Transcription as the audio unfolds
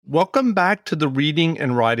Welcome back to the Reading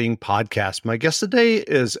and Writing Podcast. My guest today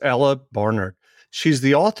is Ella Barnard. She's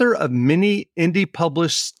the author of many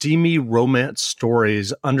indie-published steamy romance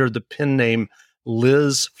stories under the pen name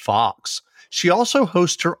Liz Fox. She also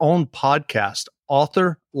hosts her own podcast,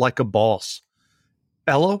 Author Like a Boss.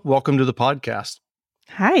 Ella, welcome to the podcast.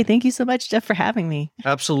 Hi, thank you so much, Jeff, for having me.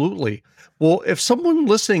 Absolutely. Well, if someone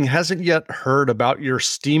listening hasn't yet heard about your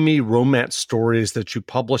steamy romance stories that you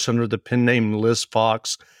publish under the pen name Liz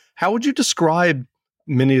Fox, how would you describe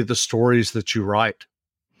many of the stories that you write?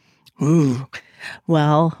 Ooh,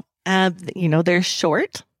 well, they're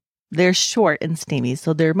short. They're short and steamy,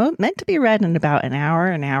 so they're meant to be read in about an hour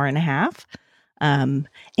and a half.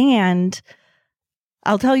 And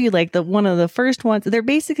I'll tell you, like one of the first ones, they're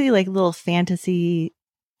basically like little fantasy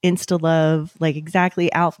insta love, like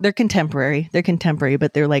exactly out. They're contemporary,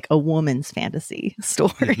 but they're like a woman's fantasy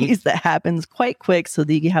stories that happens quite quick, so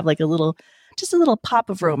that you have like just a little pop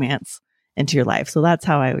of romance into your life. So that's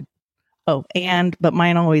how I would. But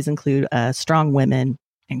mine always include strong women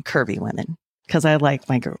and curvy women, because I like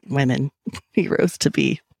my women heroes to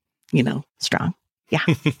be, strong. Yeah.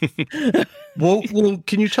 Well,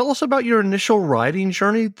 can you tell us about your initial writing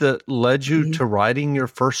journey that led you to writing your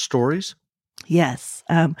first stories? Yes.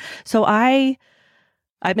 So I've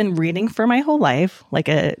been reading for my whole life.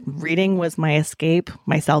 Reading was my escape,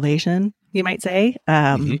 my salvation, you might say.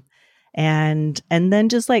 And then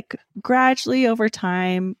just like gradually over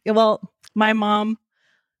time, my mom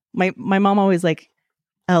always like,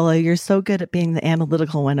 Ella, you're so good at being the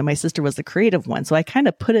analytical one. And my sister was the creative one. So I kind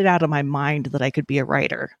of put it out of my mind that I could be a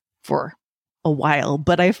writer for a while,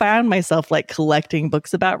 but I found myself like collecting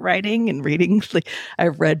books about writing and reading. Like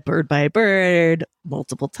I've read Bird by Bird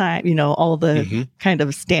multiple times, all the kind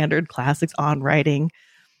of standard classics on writing.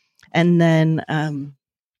 And then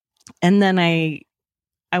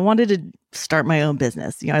I wanted to start my own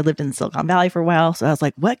business. I lived in Silicon Valley for a while. So I was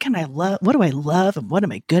like, what do I love? And what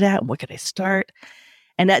am I good at? And what could I start?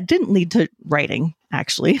 And that didn't lead to writing,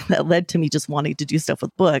 actually. That led to me just wanting to do stuff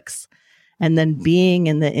with books. And then being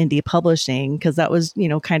in the indie publishing, because that was,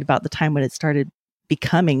 kind of about the time when it started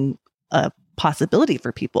becoming a possibility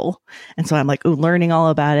for people. And so I'm like, learning all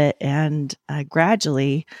about it. And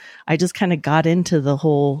gradually, I just kind of got into the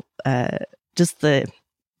whole, just the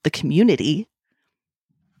community,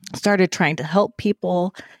 started trying to help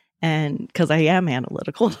people. And because I am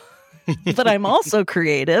analytical, but I'm also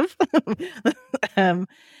creative. And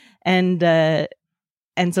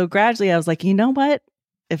so gradually I was like, you know what?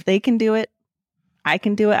 If they can do it, I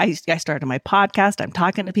can do it. I started my podcast. I'm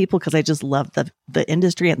talking to people because I just love the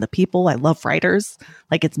industry and the people. I love writers.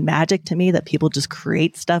 Like it's magic to me that people just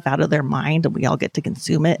create stuff out of their mind and we all get to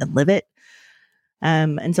consume it and live it.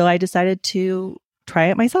 And so I decided to try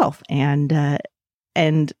it myself. And I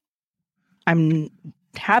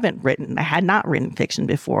had not written fiction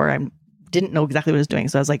before. I didn't know exactly what I was doing.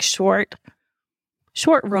 So I was like, short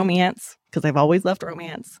romance, because I've always loved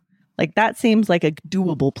romance. Like that seems like a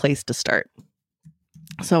doable place to start.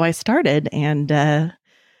 So I started, and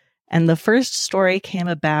the first story came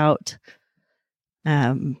about.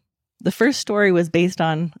 The first story was based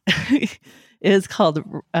on, it is called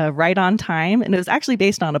Right on Time, and it was actually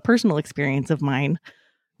based on a personal experience of mine.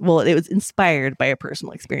 Well, it was inspired by a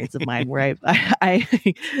personal experience of mine where I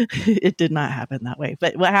it did not happen that way.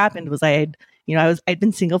 But what happened was I'd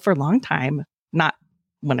been single for a long time, not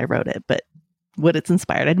when I wrote it, but what it's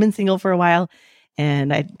inspired. I'd been single for a while,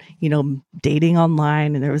 and I'd, dating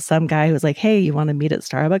online, and there was some guy who was like, hey, you want to meet at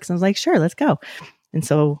Starbucks? And I was like, sure, let's go. And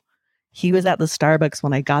so he was at the Starbucks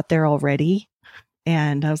when I got there already.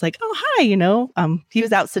 And I was like, oh, hi, he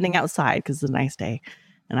was out sitting outside because it's a nice day.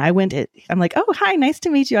 And I'm like, oh, hi, nice to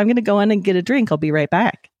meet you. I'm going to go in and get a drink. I'll be right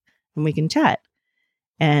back and we can chat.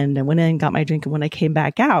 And I went in and got my drink. And when I came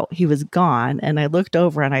back out, he was gone. And I looked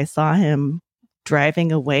over and I saw him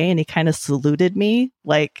driving away, and he kind of saluted me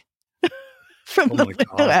like from the window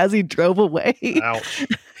as he drove away. Ouch.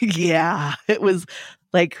 Yeah, it was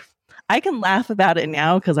like, I can laugh about it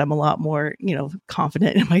now because I'm a lot more,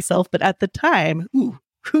 confident in myself. But at the time,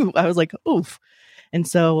 I was like, oof. And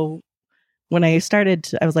so when I started,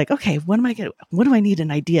 I was like, okay, what do I need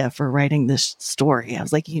an idea for writing this story? I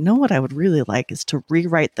was like, what I would really like is to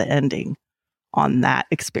rewrite the ending on that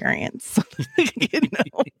experience.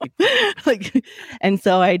 And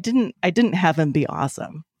so I didn't have him be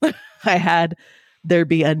awesome. I had there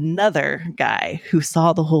be another guy who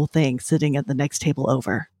saw the whole thing sitting at the next table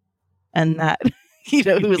over. And that,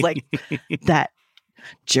 who was like, that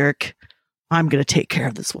jerk, I'm going to take care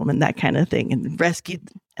of this woman, that kind of thing, and rescued,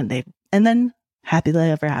 and then happily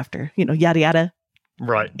ever after, yada, yada.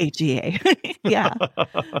 Right. HEA. Yeah.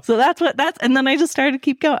 So and then I just started to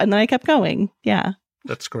keep going, and then I kept going. Yeah.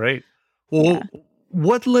 That's great. Well,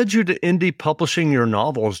 what led you to indie publishing your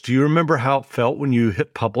novels? Do you remember how it felt when you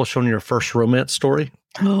hit publish on your first romance story?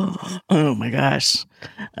 Oh my gosh.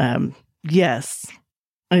 Yes.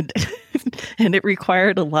 And it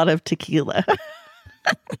required a lot of tequila.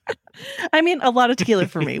 I mean, a lot of tequila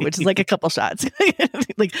for me, which is like a couple shots,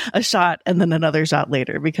 like a shot and then another shot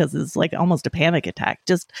later, because it's like almost a panic attack.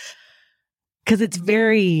 Just because it's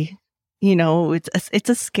very, it's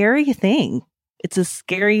a scary thing. It's a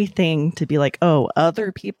scary thing to be like, oh,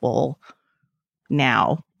 other people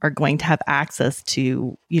now are going to have access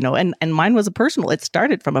to, and mine was it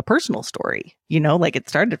started from a personal story, like it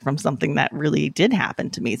started from something that really did happen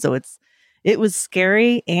to me. So it was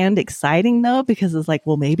scary and exciting though, because it's like,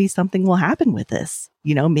 well, maybe something will happen with this,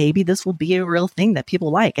 maybe this will be a real thing that people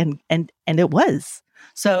like. And it was.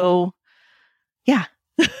 So yeah.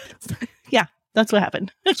 Yeah, that's what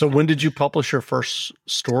happened. So when did you publish your first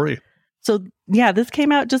story? So yeah, this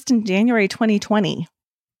came out just in January 2020.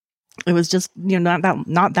 It was just, not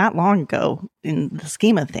that long ago in the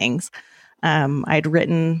scheme of things. I'd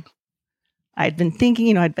been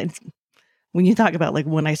thinking, when you talk about like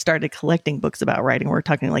when I started collecting books about writing, we're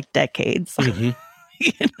talking like decades,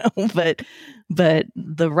 but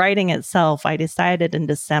the writing itself, I decided in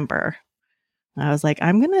December, I was like,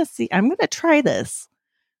 I'm going to try this.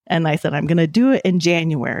 And I said, I'm going to do it in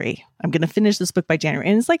January. I'm going to finish this book by January.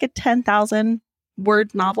 And it's like a 10,000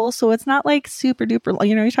 word novel. So it's not like super duper,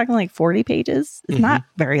 you're talking like 40 pages. It's not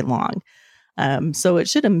very long. So it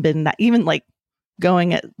should have been that, even like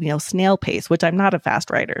going at, snail pace, which I'm not a fast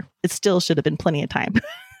writer. It still should have been plenty of time.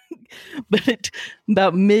 But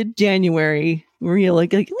about mid-January,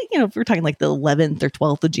 if we're talking like the 11th or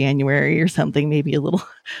 12th of January or something, maybe a little,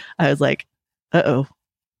 I was like, uh-oh,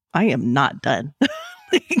 I am not done.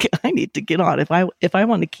 I need to get on if I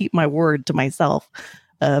want to keep my word to myself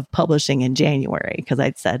of publishing in January, because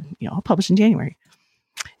I'd said, I'll publish in January.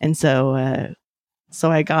 And so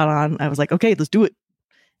I got on, I was like, okay, let's do it.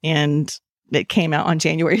 And it came out on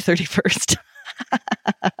January 31st.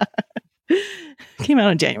 Came out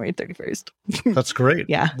on January 31st. That's great.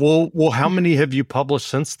 Yeah. Well, how many have you published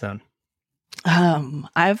since then? I'm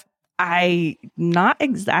not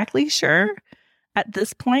exactly sure at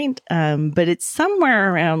this point, but it's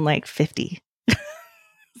somewhere around like 50.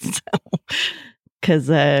 Because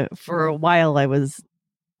for a while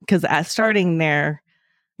starting there,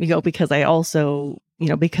 because I also,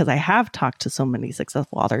 because I have talked to so many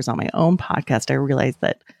successful authors on my own podcast, I realized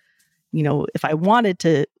that, if I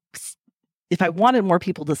wanted more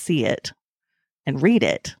people to see it and read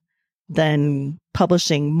it, then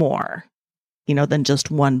publishing more, than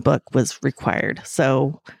just one book was required.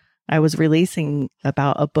 So I was releasing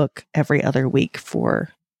about a book every other week for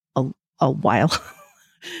a while.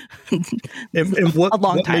 And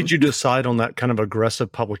what made you decide on that kind of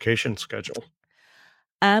aggressive publication schedule?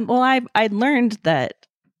 Well, I learned that.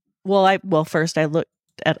 First I looked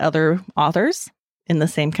at other authors in the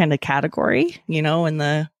same kind of category, in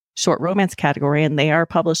the short romance category, and they're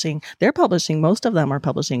publishing. Most of them are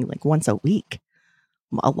publishing like once a week.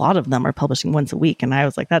 A lot of them are publishing once a week, and I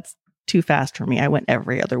was like, that's too fast for me. I went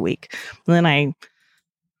every other week. And then I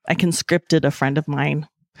conscripted a friend of mine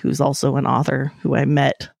who's also an author who I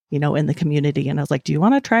met, in the community. And I was like, do you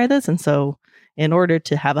want to try this? And so in order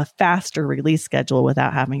to have a faster release schedule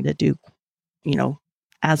without having to do,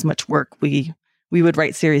 as much work, we would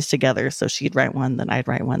write series together. So she'd write one, then I'd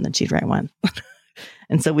write one, then she'd write one.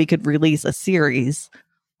 And so we could release a series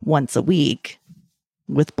once a week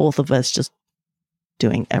with both of us just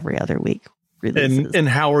doing every other week releases. And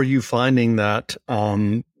how are you finding that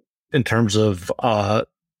in terms of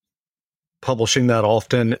publishing that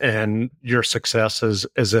often and your success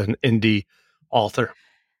as an indie author?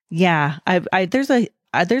 Yeah, there's a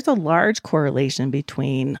large correlation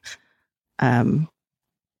between, it's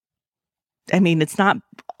not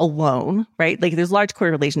alone, right? Like there's a large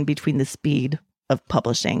correlation between the speed of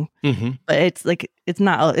publishing, but it's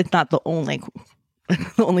not the only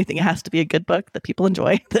thing. It has to be a good book that people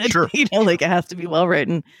enjoy. Sure. Like it has to be well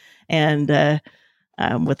written and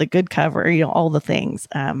with a good cover, all the things.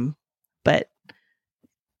 But,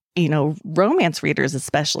 romance readers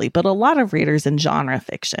especially, but a lot of readers in genre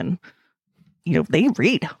fiction, they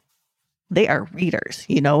read. They are readers,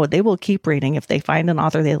 they will keep reading. If they find an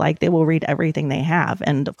author they like, they will read everything they have.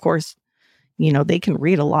 And of course, they can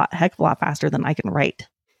read heck of a lot faster than I can write.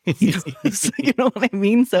 You know what I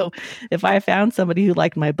mean? So if I found somebody who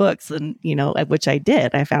liked my books, and, which I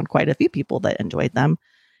did, I found quite a few people that enjoyed them.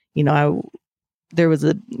 There was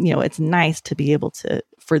it's nice to be able to,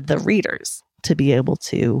 for the readers, to be able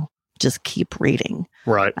to just keep reading.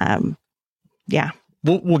 Right. Yeah.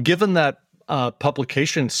 Well, given that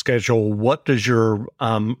publication schedule, what does your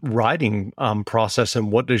writing process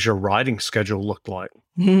and what does your writing schedule look like?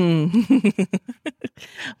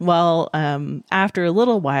 Well, after a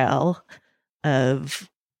little while of,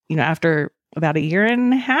 after about a year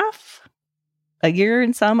and a half, a year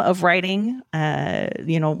and some of writing,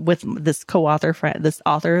 with this co-author friend, this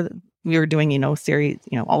author, we were doing, series,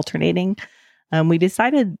 alternating. We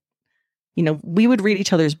decided, we would read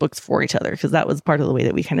each other's books for each other because that was part of the way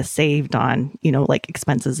that we kind of saved on, like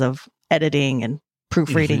expenses of editing and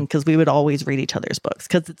proofreading, because we would always read each other's books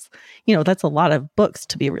because it's, that's a lot of books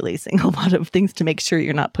to be releasing, a lot of things to make sure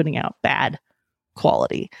you're not putting out bad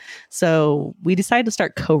quality. So we decided to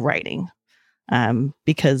start co-writing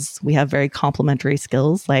because we have very complementary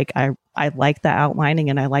skills. Like I like the outlining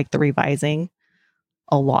and I like the revising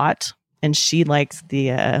a lot. And she likes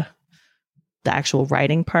the actual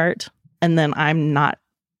writing part. And then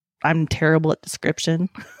I'm terrible at description.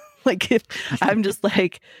 Like if I'm just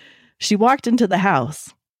like, she walked into the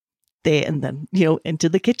house, and then, into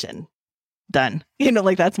the kitchen, done.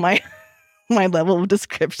 Like that's my level of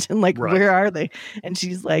description. Like, right. Where are they? And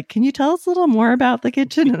she's like, can you tell us a little more about the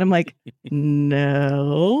kitchen? And I'm like,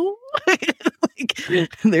 no. Like,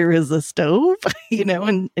 there is a stove,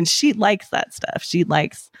 and she likes that stuff. She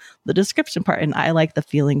likes the description part and I like the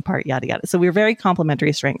feeling part, yada, yada. So we were very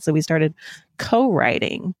complementary strengths. So we started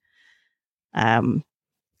co-writing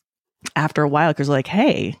after a while because we're like,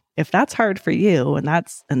 hey, if that's hard for you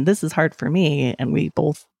and this is hard for me and we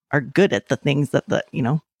both are good at the things that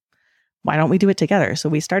why don't we do it together? So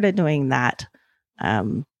we started doing that.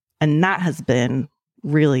 And that has been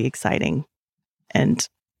really exciting. And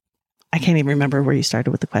I can't even remember where you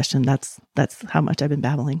started with the question. That's how much I've been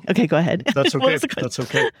babbling. Okay, go ahead. That's okay. That's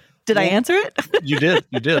okay. Did I answer it? You did.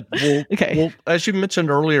 Well, okay. Well, as you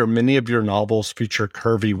mentioned earlier, many of your novels feature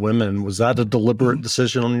curvy women. Was that a deliberate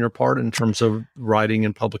decision on your part in terms of writing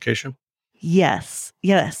and publication? Yes.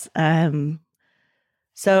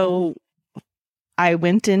 So I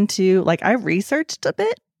went into, I researched a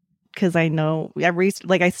bit because I know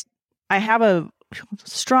I have a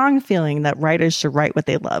strong feeling that writers should write what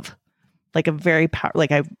they love. Like a very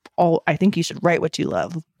I think you should write what you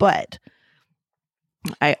love, but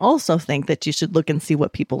I also think that you should look and see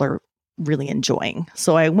what people are really enjoying.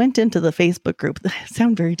 So I went into the Facebook group. I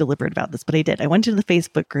sound very deliberate about this, but I did. I went to the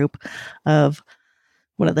Facebook group of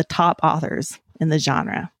one of the top authors in the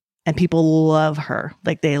genre, and people love her.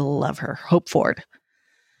 Like they love her, Hope Ford.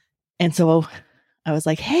 And so I was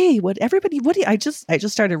like, hey, I just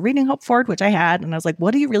started reading Hope Ford, which I had. And I was like,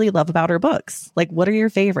 what do you really love about her books? Like, what are your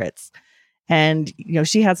favorites? And,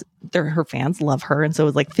 she has her fans love her. And so it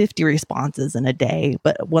was like 50 responses in a day.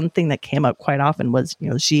 But one thing that came up quite often was,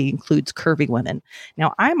 she includes curvy women.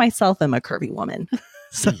 Now, I myself am a curvy woman.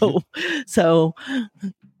 So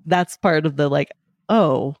that's part of the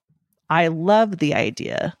I love the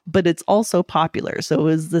idea, but it's also popular. So it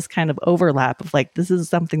was this kind of overlap of this is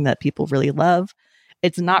something that people really love.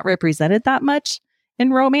 It's not represented that much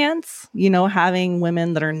in romance, having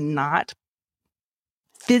women that are not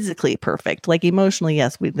physically perfect, like emotionally,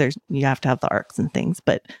 yes, you have to have the arcs and things,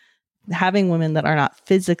 but having women that are not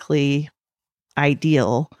physically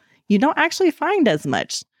ideal, you don't actually find as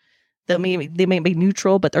much. They may be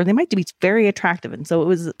neutral, or they might be very attractive. And so it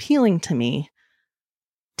was appealing to me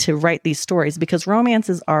to write these stories because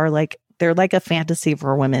romances are they're like a fantasy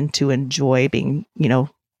for women to enjoy being,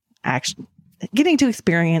 actually getting to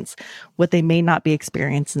experience what they may not be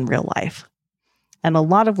experienced in real life. And a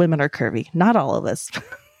lot of women are curvy. Not all of us.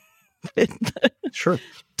 Sure.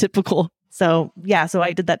 Typical. So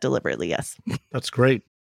I did that deliberately. Yes. That's great.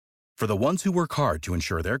 For the ones who work hard to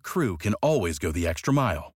ensure their crew can always go the extra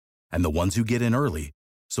mile, and the ones who get in early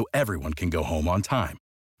so everyone can go home on time,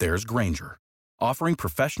 there's Grainger, offering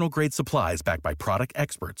professional-grade supplies backed by product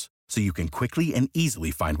experts so you can quickly and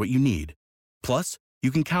easily find what you need. Plus,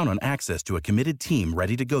 you can count on access to a committed team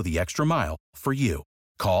ready to go the extra mile for you.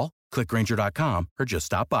 Call, click Grainger.com, or just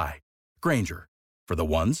stop by. Grainger, for the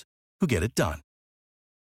ones who get it done.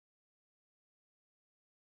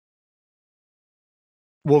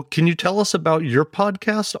 Well, can you tell us about your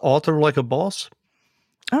podcast, Author Like a Boss?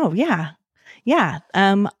 Oh, yeah. Yeah.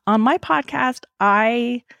 On my podcast,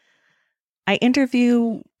 I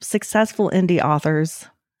interview successful indie authors.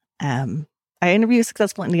 I interview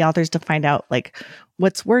successful indie authors to find out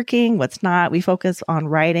what's working, what's not. We focus on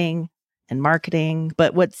writing and marketing,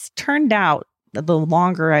 but what's turned out the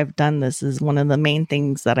longer I've done this is one of the main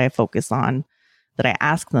things that I focus on that I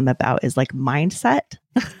ask them about is mindset.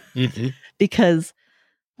 Mm-hmm. because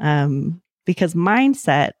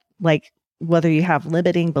mindset, whether you have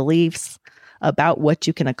limiting beliefs about what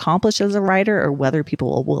you can accomplish as a writer, or whether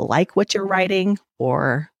people will like what you're writing,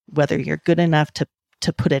 or whether you're good enough to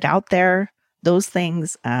put it out there, those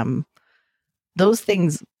things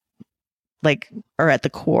like are at the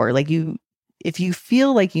core. Like if you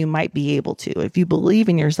feel like you might be able to, if you believe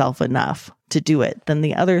in yourself enough to do it, then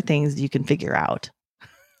the other things you can figure out.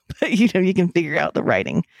 But you can figure out the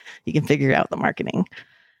writing, you can figure out the marketing,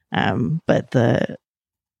 but the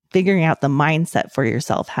figuring out the mindset for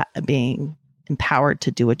yourself, being empowered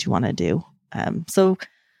to do what you want to do. So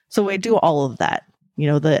I do all of that.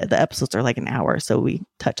 The episodes are like an hour, so we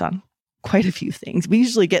touch on quite a few things. We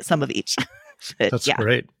usually get some of each. That's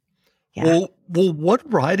great. Yeah. Well, what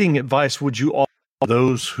writing advice would you offer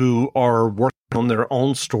those who are working on their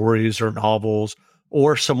own stories or novels,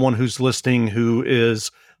 or someone who's listening who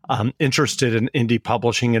is interested in indie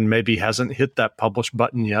publishing and maybe hasn't hit that publish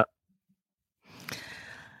button yet?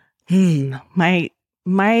 My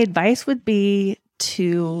advice would be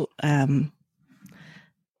to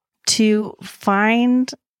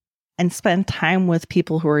find and spend time with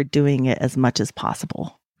people who are doing it as much as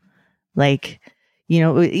possible. Like,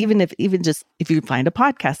 even if you find a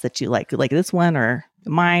podcast that you like this one or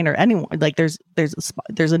mine or anyone, like there's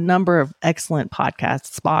a number of excellent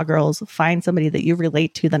podcasts, Spa Girls. Find somebody that you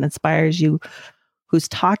relate to that inspires you, who's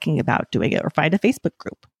talking about doing it, or find a Facebook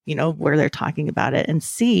group, where they're talking about it, and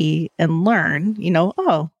see and learn,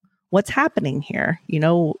 oh, what's happening here?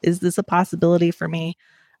 Is this a possibility for me?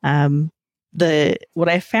 What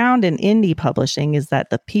I found in indie publishing is that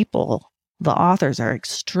the authors are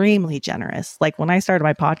extremely generous. Like when I started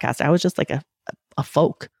my podcast, I was just like a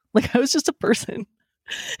folk. Like I was just a person.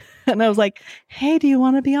 And I was like, hey, do you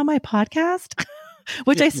want to be on my podcast?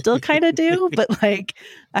 Which I still kind of do, but like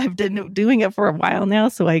I've been doing it for a while now,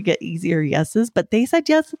 so I get easier yeses. But they said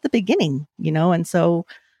yes at the beginning, and so,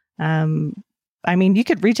 you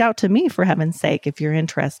could reach out to me, for heaven's sake, if you're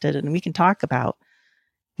interested, and we can talk about,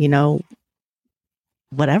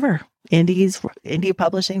 whatever, indie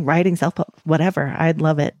publishing, writing, whatever. I'd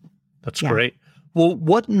love it. That's great. Well,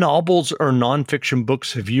 what novels or nonfiction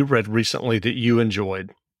books have you read recently that you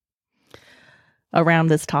enjoyed? Around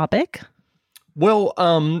this topic? Well,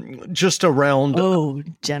 just around. Oh,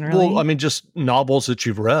 generally. Well, just novels that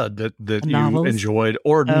you've read that you enjoyed,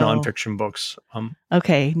 or nonfiction books.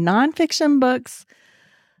 Okay, nonfiction books.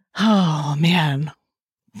 Oh man,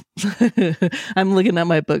 I'm looking at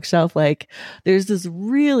my bookshelf. Like, there's this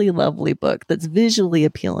really lovely book that's visually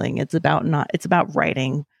appealing. It's about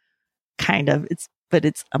writing, kind of.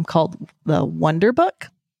 I'm called The Wonder Book.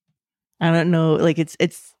 I don't know. Like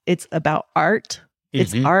it's about art.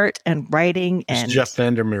 It's art and writing, and it's Jeff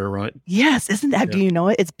Vandermeer, right? Yes, isn't that? Yeah. Do you know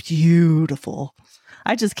it? It's beautiful.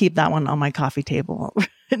 I just keep that one on my coffee table,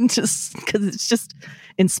 and just because it's just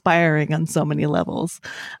inspiring on so many levels.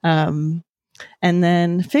 And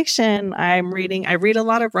then fiction, I read a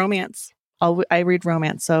lot of romance. I read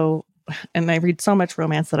romance. So, and I read so much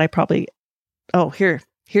romance that I probably,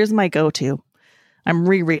 here's my go-to. I'm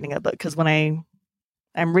rereading a book, because when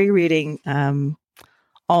I'm rereading,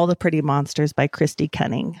 All the Pretty Monsters by Christy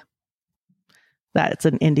Cunning. That's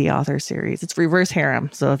an indie author series. It's reverse harem.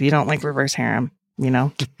 So if you don't like reverse harem,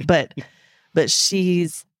 but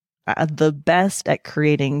she's the best at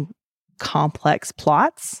creating complex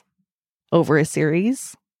plots over a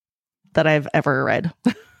series that I've ever read.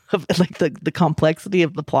 Like the complexity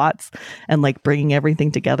of the plots and like bringing everything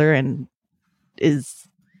together, and is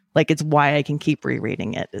like, it's why I can keep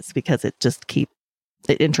rereading it. It's because it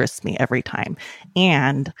interests me every time.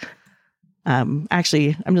 And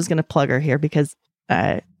actually, I'm just going to plug her here, because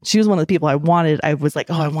she was one of the people I was like,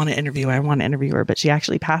 I want to interview her, but she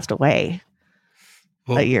actually passed away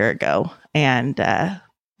a year ago. And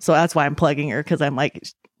so that's why I'm plugging her, because I'm like,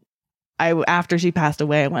 after she passed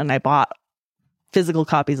away, when I bought physical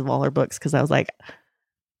copies of all her books, because I was like,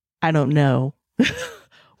 I don't know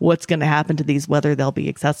what's going to happen to these, whether they'll be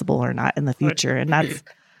accessible or not in the future. And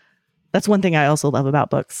that's one thing I also love about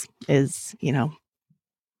books is,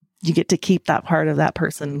 you get to keep that part of that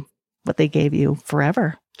person, what they gave you,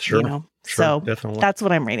 forever. Sure. Sure, so definitely. That's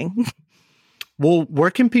what I'm reading. Well,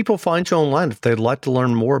 where can people find you online if they'd like to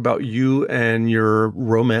learn more about you and your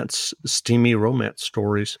steamy romance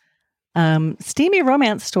stories? Steamy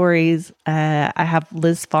romance stories. I have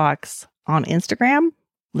Liz Fox on Instagram,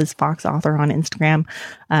 Liz Fox author on Instagram.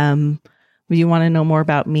 If you want to know more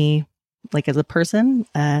about me, like as a person,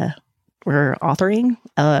 we're authoring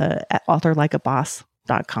at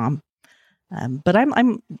authorlikeaboss.com. But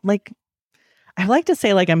I'm like, I like to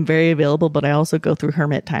say like I'm very available, but I also go through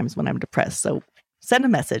hermit times when I'm depressed. So send a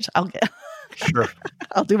message. Sure.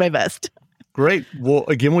 I'll do my best. Great. Well,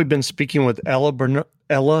 again, we've been speaking with Ella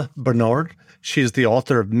Bernard. She's the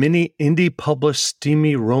author of many indie-published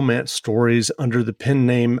steamy romance stories under the pen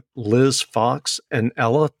name Liz Fox. And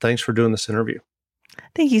Ella, thanks for doing this interview.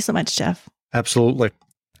 Thank you so much, Jeff. Absolutely.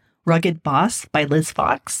 Rugged Boss by Liz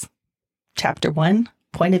Fox. Chapter 1,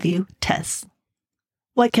 Point of View, Tess.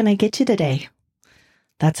 What can I get you today?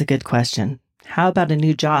 That's a good question. How about a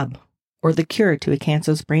new job? Or the cure to a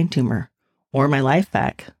cancerous brain tumor? Or my life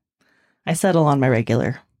back? I settle on my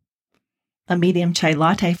regular. A medium chai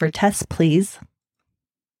latte for Tess, please.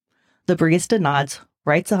 The barista nods,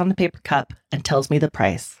 writes on the paper cup, and tells me the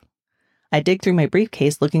price. I dig through my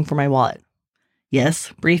briefcase looking for my wallet.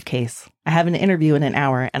 Yes, briefcase. I have an interview in an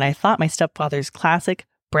hour, and I thought my stepfather's classic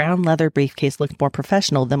brown leather briefcase looked more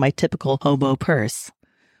professional than my typical hobo purse,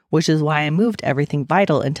 which is why I moved everything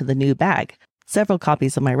vital into the new bag. Several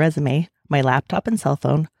copies of my resume, my laptop and cell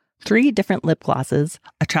phone, 3 different lip glosses,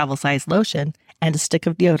 a travel-sized lotion, and a stick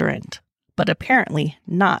of deodorant. But apparently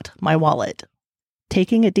not my wallet.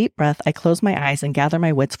 Taking a deep breath, I close my eyes and gather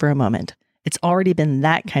my wits for a moment. It's already been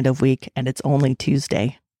that kind of week, and it's only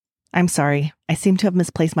Tuesday. I'm sorry, I seem to have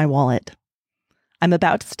misplaced my wallet. I'm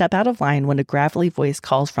about to step out of line when a gravelly voice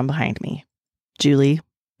calls from behind me. Julie,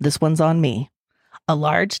 this one's on me. A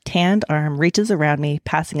large, tanned arm reaches around me,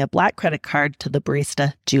 passing a black credit card to the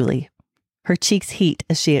barista, Julie. Her cheeks heat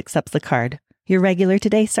as she accepts the card. You're regular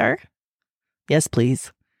today, sir? Yes,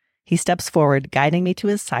 please. He steps forward, guiding me to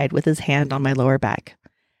his side with his hand on my lower back.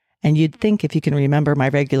 And you'd think if you can remember my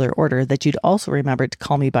regular order that you'd also remember to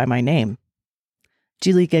call me by my name.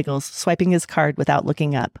 Julie giggles, swiping his card without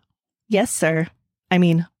looking up. Yes, sir. I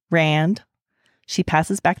mean, Rand. She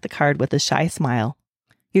passes back the card with a shy smile.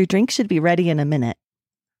 Your drink should be ready in a minute.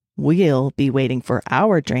 We'll be waiting for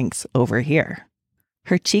our drinks over here.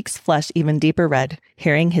 Her cheeks flush even deeper red,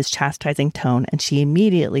 hearing his chastising tone, and she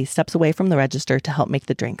immediately steps away from the register to help make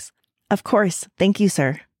the drinks. Of course. Thank you,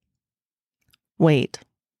 sir. Wait,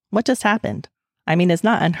 what just happened? I mean, it's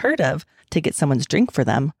not unheard of to get someone's drink for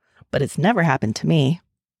them, but it's never happened to me.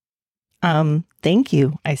 Thank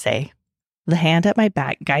you, I say. The hand at my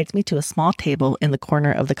back guides me to a small table in the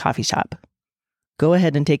corner of the coffee shop. Go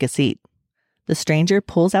ahead and take a seat. The stranger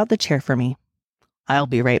pulls out the chair for me. I'll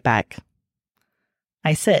be right back.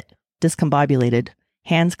 I sit, discombobulated,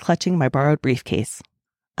 hands clutching my borrowed briefcase.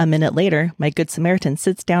 A minute later, my good Samaritan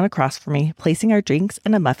sits down across from me, placing our drinks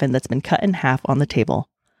and a muffin that's been cut in half on the table.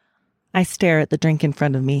 I stare at the drink in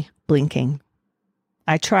front of me, blinking.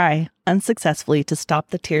 I try, unsuccessfully, to stop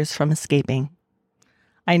the tears from escaping.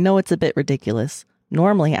 I know it's a bit ridiculous.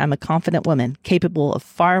 Normally, I'm a confident woman, capable of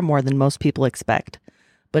far more than most people expect.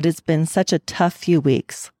 But it's been such a tough few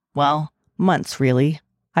weeks. Well, months, really.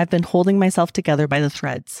 I've been holding myself together by the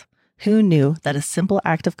threads. Who knew that a simple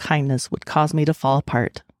act of kindness would cause me to fall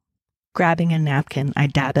apart? Grabbing a napkin, I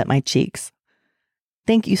dab at my cheeks.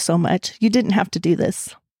 Thank you so much. You didn't have to do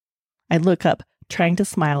this. I look up, trying to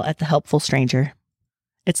smile at the helpful stranger.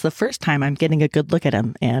 It's the first time I'm getting a good look at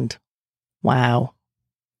him, and wow,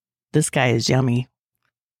 this guy is yummy.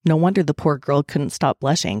 No wonder the poor girl couldn't stop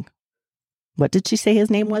blushing. What did she say his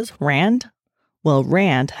name was? Rand? Well,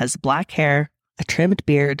 Rand has black hair, a trimmed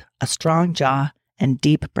beard, a strong jaw, and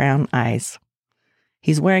deep brown eyes.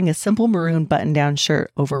 He's wearing a simple maroon button-down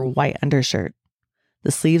shirt over a white undershirt.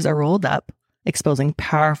 The sleeves are rolled up, exposing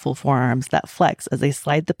powerful forearms that flex as they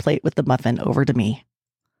slide the plate with the muffin over to me.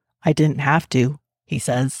 I didn't have to, he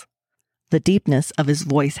says. The deepness of his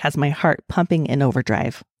voice has my heart pumping in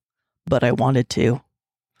overdrive. But I wanted to.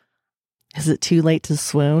 Is it too late to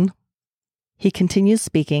swoon? He continues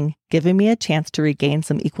speaking, giving me a chance to regain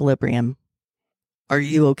some equilibrium. Are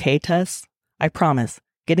you okay, Tess? I promise,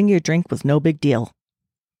 getting your drink was no big deal.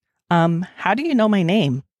 How do you know my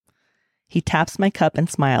name? He taps my cup and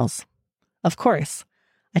smiles. Of course.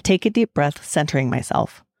 I take a deep breath, centering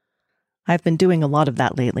myself. I've been doing a lot of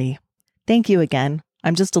that lately. Thank you again.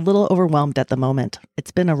 I'm just a little overwhelmed at the moment.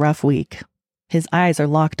 It's been a rough week. His eyes are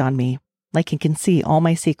locked on me, like he can see all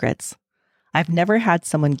my secrets. I've never had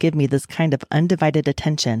someone give me this kind of undivided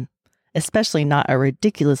attention, especially not a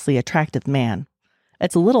ridiculously attractive man.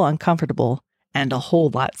 It's a little uncomfortable and a whole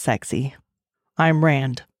lot sexy. I'm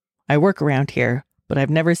Rand. I work around here, but I've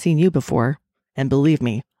never seen you before, and believe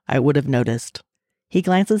me, I would have noticed. He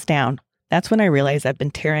glances down. That's when I realize I've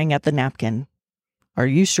been tearing at the napkin. Are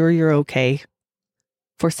you sure you're okay?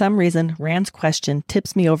 For some reason, Rand's question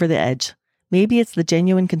tips me over the edge. Maybe it's the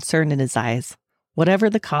genuine concern in his eyes. Whatever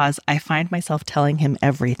the cause, I find myself telling him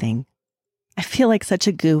everything. I feel like such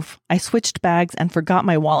a goof. I switched bags and forgot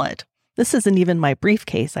my wallet. This isn't even my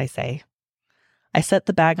briefcase, I say. I set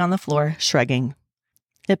the bag on the floor, shrugging.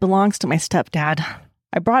 It belongs to my stepdad.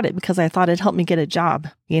 I brought it because I thought it'd help me get a job,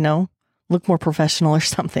 look more professional or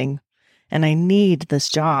something. And I need this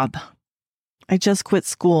job. I just quit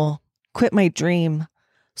school, quit my dream,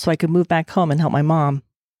 so I could move back home and help my mom.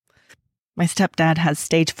 My stepdad has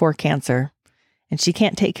stage 4 cancer, and she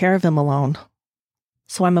can't take care of him alone.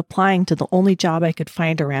 So I'm applying to the only job I could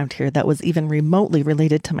find around here that was even remotely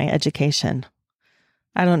related to my education.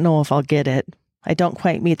 I don't know if I'll get it. I don't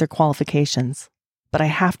quite meet their qualifications, but I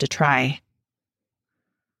have to try.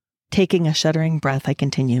 Taking a shuddering breath, I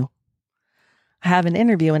continue. I have an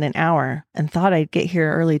interview in an hour and thought I'd get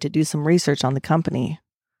here early to do some research on the company.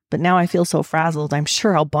 But now I feel so frazzled, I'm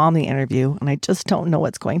sure I'll bomb the interview, and I just don't know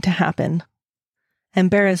what's going to happen.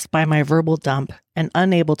 Embarrassed by my verbal dump and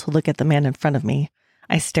unable to look at the man in front of me,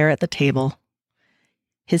 I stare at the table.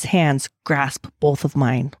 His hands grasp both of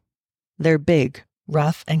mine. They're big,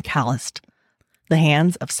 rough, and calloused. The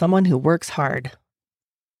hands of someone who works hard.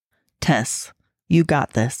 "Tess, you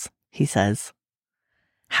got this," he says.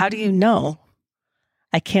 "How do you know?"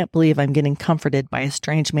 I can't believe I'm getting comforted by a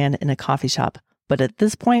strange man in a coffee shop, but at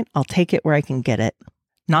this point, I'll take it where I can get it.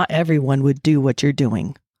 Not everyone would do what you're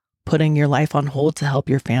doing. Putting your life on hold to help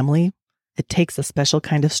your family, it takes a special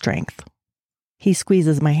kind of strength. He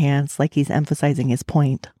squeezes my hands like he's emphasizing his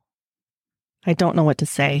point. I don't know what to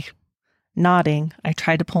say. Nodding, I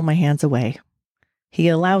try to pull my hands away. He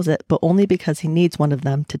allows it, but only because he needs one of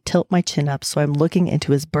them to tilt my chin up so I'm looking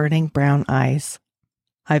into his burning brown eyes.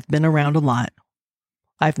 I've been around a lot.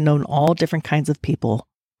 I've known all different kinds of people.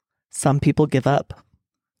 Some people give up.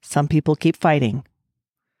 Some people keep fighting.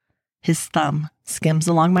 His thumb skims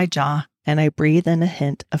along my jaw, and I breathe in a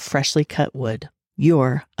hint of freshly cut wood.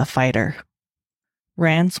 You're a fighter.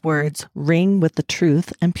 Rand's words ring with the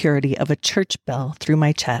truth and purity of a church bell through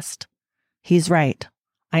my chest. He's right.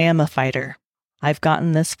 I am a fighter. I've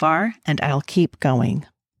gotten this far, and I'll keep going.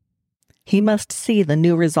 He must see the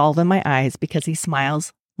new resolve in my eyes because he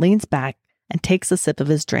smiles, leans back, and takes a sip of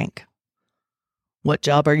his drink. "What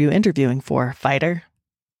job are you interviewing for, fighter?"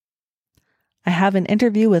 I have an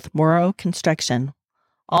interview with Morrow Construction.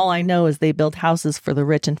 All I know is they build houses for the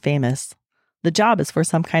rich and famous. The job is for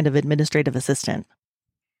some kind of administrative assistant.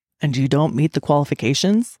 "And you don't meet the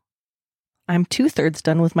qualifications?" "I'm 2/3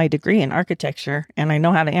 done with my degree in architecture, and I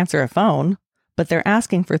know how to answer a phone, but they're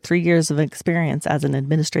asking for 3 years of experience as an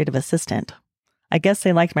administrative assistant. I guess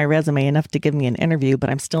they liked my resume enough to give me an interview, but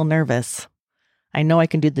I'm still nervous. I know I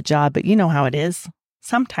can do the job, but you know how it is.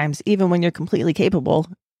 Sometimes, even when you're completely capable,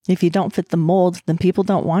 if you don't fit the mold, then people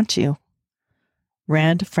don't want you."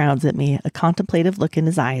 Rand frowns at me, a contemplative look in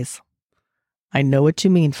his eyes. "I know what you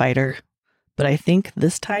mean, fighter, but I think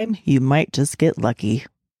this time you might just get lucky."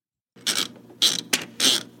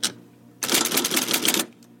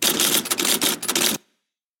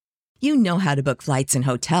 You know how to book flights and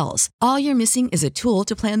hotels. All you're missing is a tool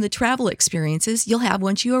to plan the travel experiences you'll have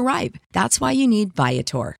once you arrive. That's why you need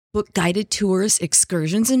Viator. Book guided tours,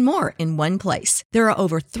 excursions, and more in one place. There are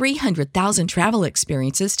over 300,000 travel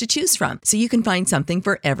experiences to choose from, so you can find something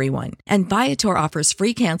for everyone. And Viator offers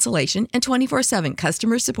free cancellation and 24/7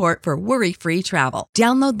 customer support for worry-free travel.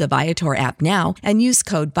 Download the Viator app now and use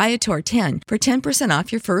code Viator10 for 10%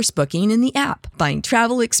 off your first booking in the app. Find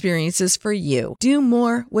travel experiences for you. Do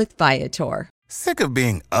more with Viator. Sick of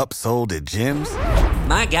being upsold at gyms?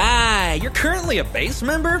 My guy, you're currently a base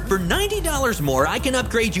member? For $90 more, I can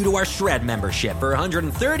upgrade you to our Shred membership. For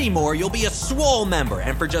 $130 more, you'll be a Swole member.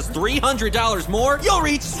 And for just $300 more, you'll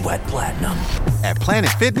reach Sweat Platinum. At Planet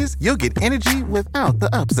Fitness, you'll get energy without the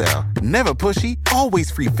upsell. Never pushy, always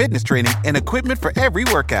free fitness training and equipment for every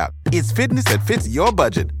workout. It's fitness that fits your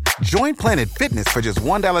budget. Join Planet Fitness for just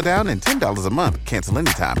 $1 down and $10 a month. Cancel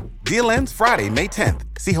anytime. Deal ends Friday, May 10th.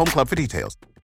 See Home Club for details.